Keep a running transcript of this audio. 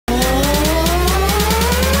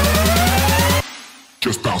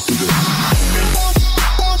Just bounce to this.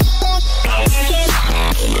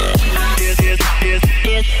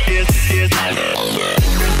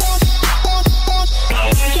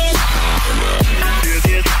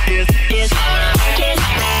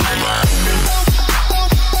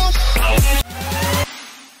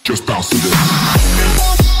 Just bounce to this.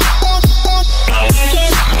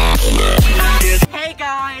 Hey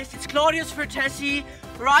guys, it's Claudius Vertesi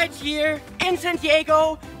right here in San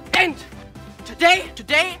Diego, and today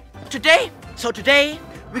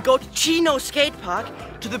we go to Chino Skatepark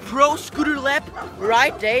to the Proscooterlab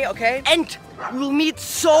ride day, okay? And we will meet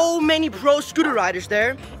so many pro scooter riders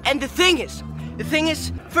there. And the thing is,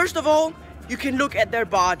 first of all, you can look at their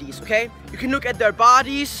bodies, okay? You can look at their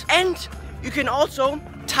bodies, and you can also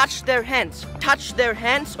touch their hands,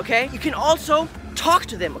 okay? You can also talk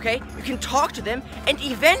to them, okay? You can talk to them, and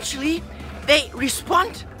eventually they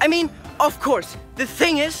respond. I mean, of course, the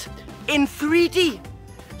thing is, in 3D,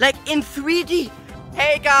 like in 3D.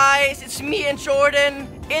 Hey guys, it's me and Jordan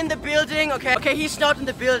in the building, okay? Okay, he's not in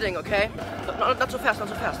the building, okay? Not so fast,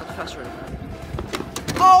 Jordan.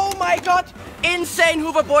 Oh my god! Insane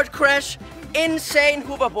hoverboard crash,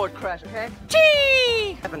 okay?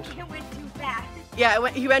 Chee! Happened. He went too fast. Yeah,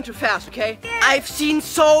 he went too fast, okay? Yeah. I've seen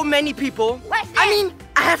so many people. I mean,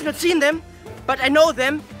 I have not seen them, but I know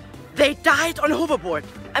them. They died on a hoverboard.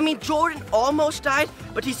 I mean, Jordan almost died,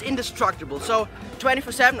 but he's indestructible. So,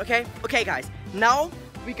 24/7, okay? Okay, guys. Now,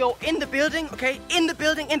 we go in the building, okay? In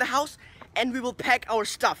the house, and we will pack our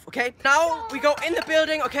stuff, okay? Now, we go in the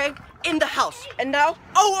building, okay? In the house. And now,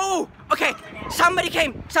 oh, okay. Somebody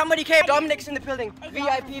came. Dominic's in the building.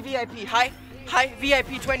 VIP. Hi,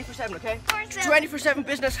 VIP 24/7, okay? 24/7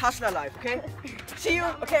 business hustler life, okay? See you,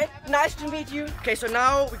 okay? Nice to meet you. Okay, so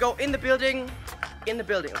now we go in the building,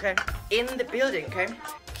 okay? In the building, okay?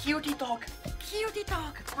 Cutie dog.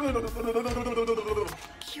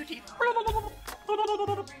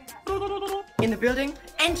 In the building,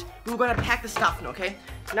 and we're gonna pack the stuff now, okay?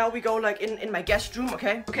 Now we go like in my guest room,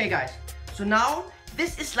 okay? Okay, guys. So now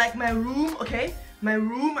this is like my room, okay? My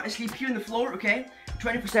room. I sleep here on the floor, okay?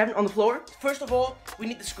 24/7 on the floor. First of all, we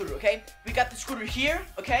need the scooter, okay? We got the scooter here,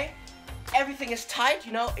 okay? Everything is tight,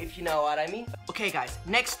 you know, if you know what I mean. Okay, guys,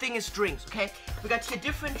 next thing is drinks, okay? We got here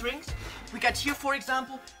different drinks. We got here, for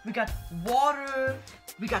example, we got water.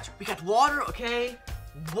 We got water, okay?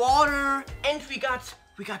 Water, and we got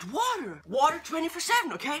water. Water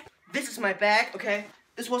 24/7, okay? This is my bag, okay?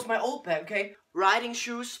 This was my old bag, okay? Riding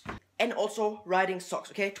shoes and also riding socks,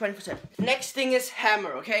 okay? 24/7. Next thing is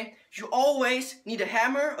hammer, okay? You always need a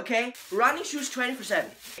hammer, okay? Running shoes 24/7.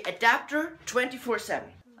 Adapter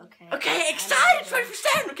 24/7. Okay, excited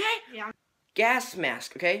 24/7, okay? Yeah. Gas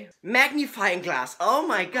mask, okay? Magnifying glass, oh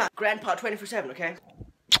my god. Grandpa 24/7, okay?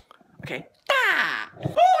 Okay.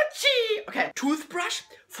 Okay, toothbrush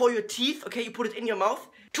for your teeth, okay? You put it in your mouth.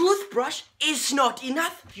 Toothbrush is not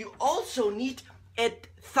enough. You also need a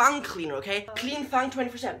tongue cleaner, okay? Clean tongue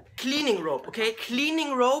 24/7. Cleaning rope, okay?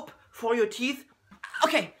 Cleaning rope for your teeth.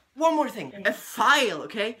 Okay, one more thing. A file,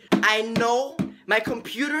 okay? I know my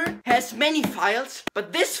computer has many files,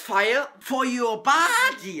 but this file for your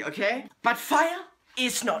body, okay? But file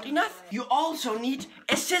is not enough. You also need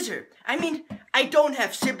a scissor. I mean, I don't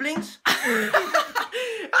have siblings.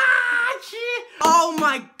 Oh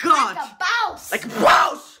my god! Like a mouse! Like a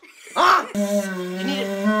mouse! Ah! You need it.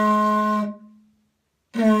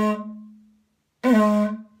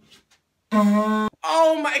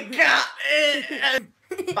 Oh my god!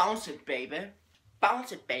 Bounce it, baby.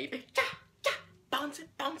 Bounce it, baby. Bounce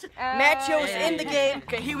it. Mattio's in the game.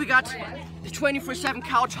 Okay, here we got the 24/7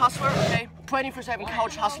 couch hustler, okay? 24/7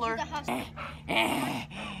 couch hustler.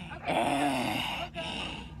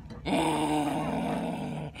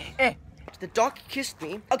 The dog kissed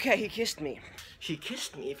me. Okay, he kissed me. He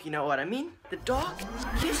kissed me, if you know what I mean. The dog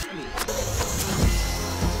kissed me.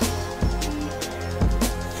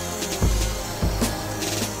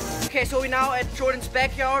 Okay, so we're now at Jordan's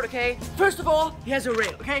backyard, okay? First of all, he has a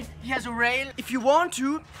rail, okay? He has a rail. If you want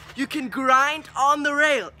to, you can grind on the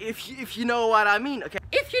rail, if you know what I mean, okay?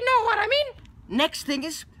 If you know what I mean. Next thing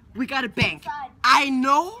is, we got a bank. I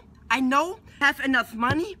know, have enough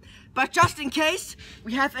money, but just in case,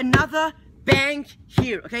 we have another bank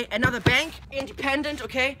here, okay? Another bank, independent,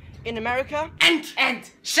 okay? In America. And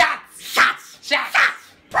shots.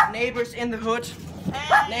 Neighbors in the hood.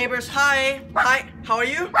 Neighbors, hi, how are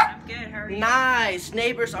you? I'm good, how are you? Nice,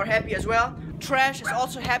 neighbors are happy as well. Trash is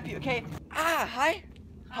also happy, okay? Hi,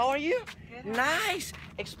 how are you? Good. Nice.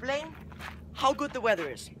 Explain how good the weather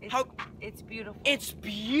is. It's beautiful. It's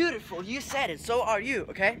beautiful, you said it, so are you,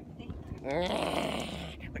 okay?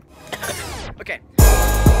 Okay.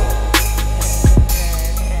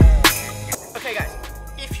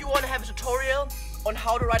 tutorial on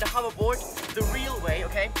how to ride a hoverboard the real way,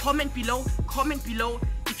 okay? Comment below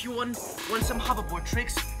if you want some hoverboard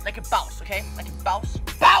tricks, like a bounce, okay? Like a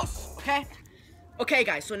bounce, okay? Okay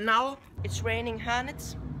guys, so now it's raining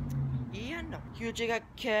handits. Yeah, no. Huge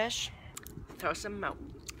cash. Throw some out.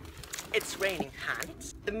 It's raining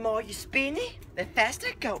handits. The more you spin it, the faster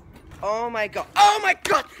it go. Oh my god. Oh my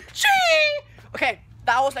god. Chee! Okay,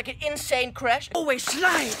 that was like an insane crash. Always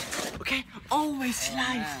slide. Okay, always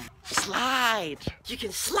slide. Slide. You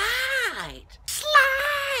can slide.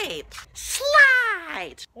 Slide.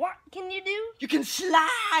 Slide. What can you do? You can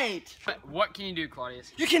slide. What can you do,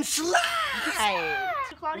 Claudius? You can slide.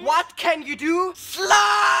 Claudius? What can you do?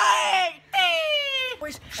 Slide.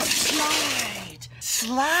 Always slide.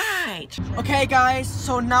 Slide. Okay guys,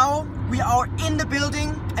 so now we are in the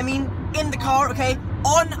building. I mean in the car, okay?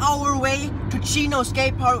 On our way to Chino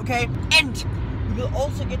Skatepark, okay? And we will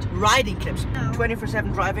also get riding clips.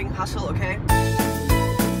 24/7 driving hustle, okay?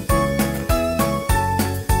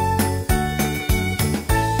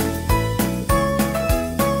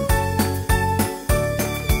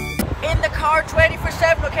 In the car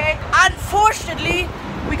 24/7, okay? Unfortunately,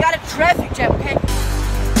 we got a traffic jam, okay?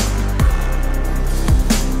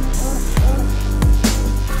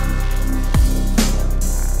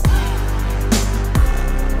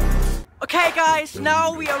 Okay guys,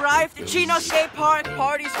 now we arrived at Chino Skatepark.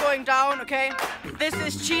 Party's going down, okay? This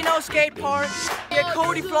is Chino Skatepark. Yeah,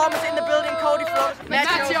 Cody Flom is in the building. Cody Flom.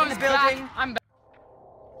 Nacho's in the building. I'm back.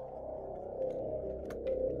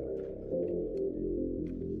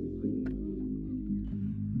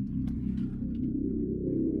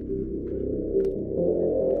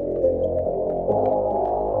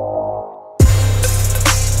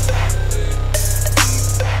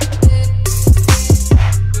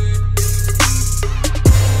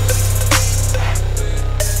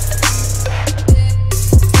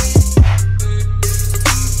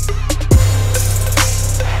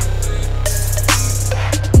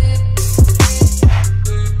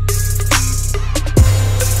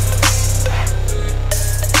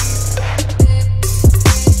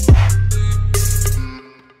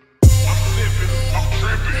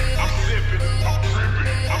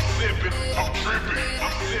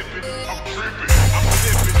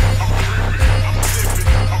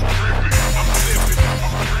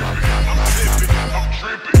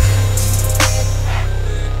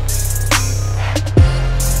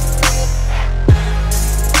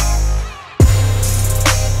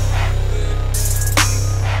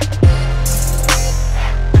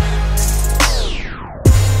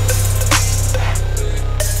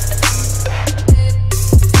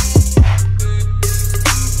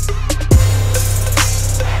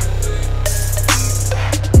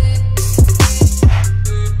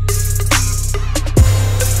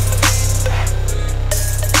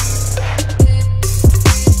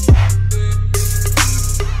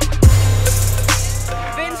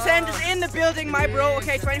 My bro,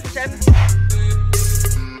 okay, 24/7.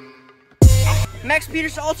 Max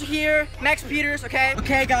Peters also here. Max Peters, okay.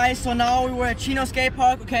 Okay guys, so now we were at Chino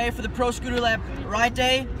Skatepark, okay, for the Proscooterlab ride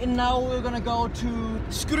day. And now we're gonna go to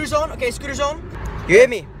Scooterzone, okay, Scooterzone. You hear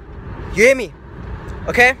me? You hear me?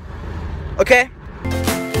 Okay? Okay?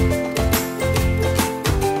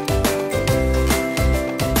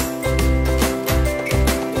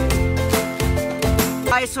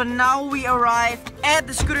 Guys, so now we arrived at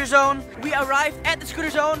the Scooterzone. We arrived at the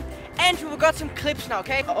Scooterzone and we got some clips now,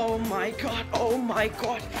 okay? Oh my god, oh my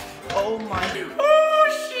god, oh my. Oh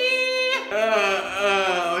shit!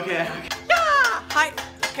 Okay. Yeah! Hi.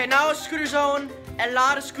 Okay, now Scooterzone, a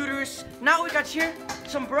lot of scooters. Now we got here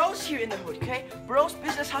some bros here in the hood, okay? Bros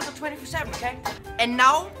business hustle 24/7, okay? And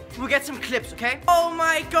now we'll get some clips, okay? Oh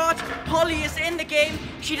my god, Polly is in the game.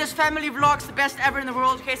 She does family vlogs, the best ever in the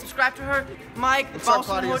world, okay? Subscribe to her. Mike, Boss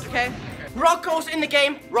in the Hood, okay? Rocco's in the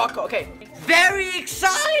game. Rocco, okay. Very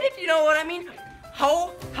excited, you know what I mean?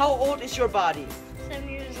 How old is your body? 7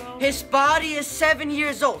 years old. His body is 7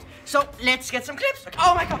 years old. So let's get some clips.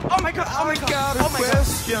 Oh my god, oh my god, oh my god, oh my god.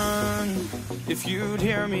 Question, if you'd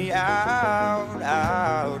hear me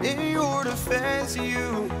out. In your defense,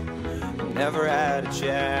 you never had a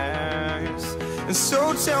chance. And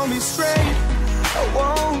so tell me straight, I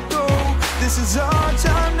won't go. This is our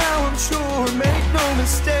time now, I'm sure. Make no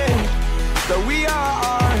mistake that we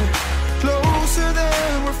are closer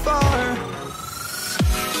than we're far.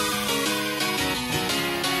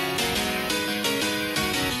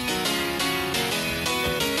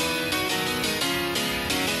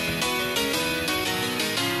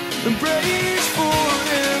 Embrace for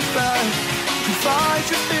impact, fight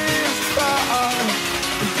your fears fire.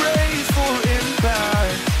 Embrace for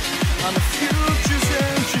impact, I'm the future's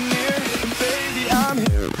engineer.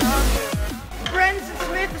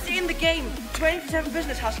 24/7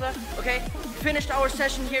 business, hustler. Okay, finished our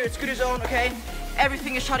session here at Scooterzone. Okay,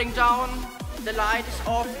 everything is shutting down. The light is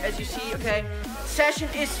off, as you see. Okay, session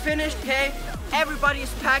is finished. Okay, everybody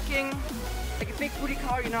is packing like a big booty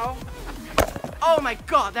car, you know. Oh my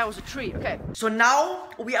God, that was a tree. Okay, so now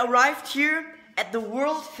we arrived here at the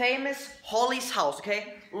world famous HEYY's house.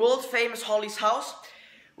 Okay, world famous HEYY's house.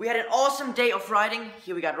 We had an awesome day of riding.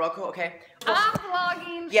 Here we got Rocco, okay? I'm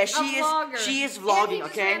vlogging. Yeah, she is vlogging, and he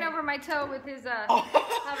okay? just ran over my toe with his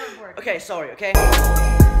hoverboard. Okay, sorry, okay?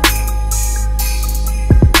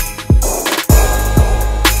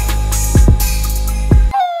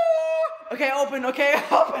 Okay, open, okay,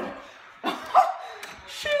 open.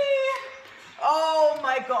 Oh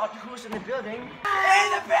my God, who's in the building? In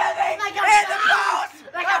the building! Like in the boat!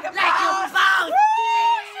 Like a boat!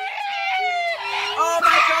 Oh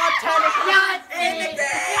my God, Tanner! In the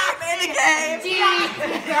game! In the game!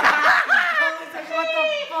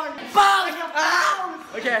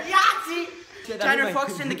 Okay. Tanner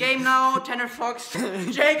Fox in the game now. Tanner Fox.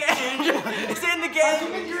 Jake Angel is in the game.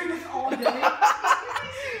 I've been doing this all day.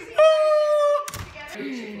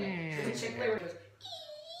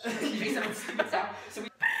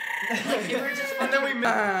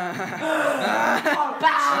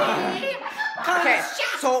 Okay,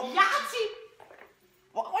 so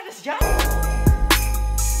what is Yahtzee?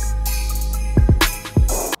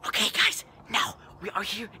 Okay, guys, now we are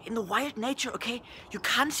here in the wild nature. Okay, you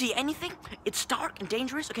can't see anything. It's dark and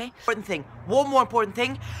dangerous. Okay, important thing. One more important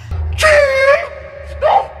thing.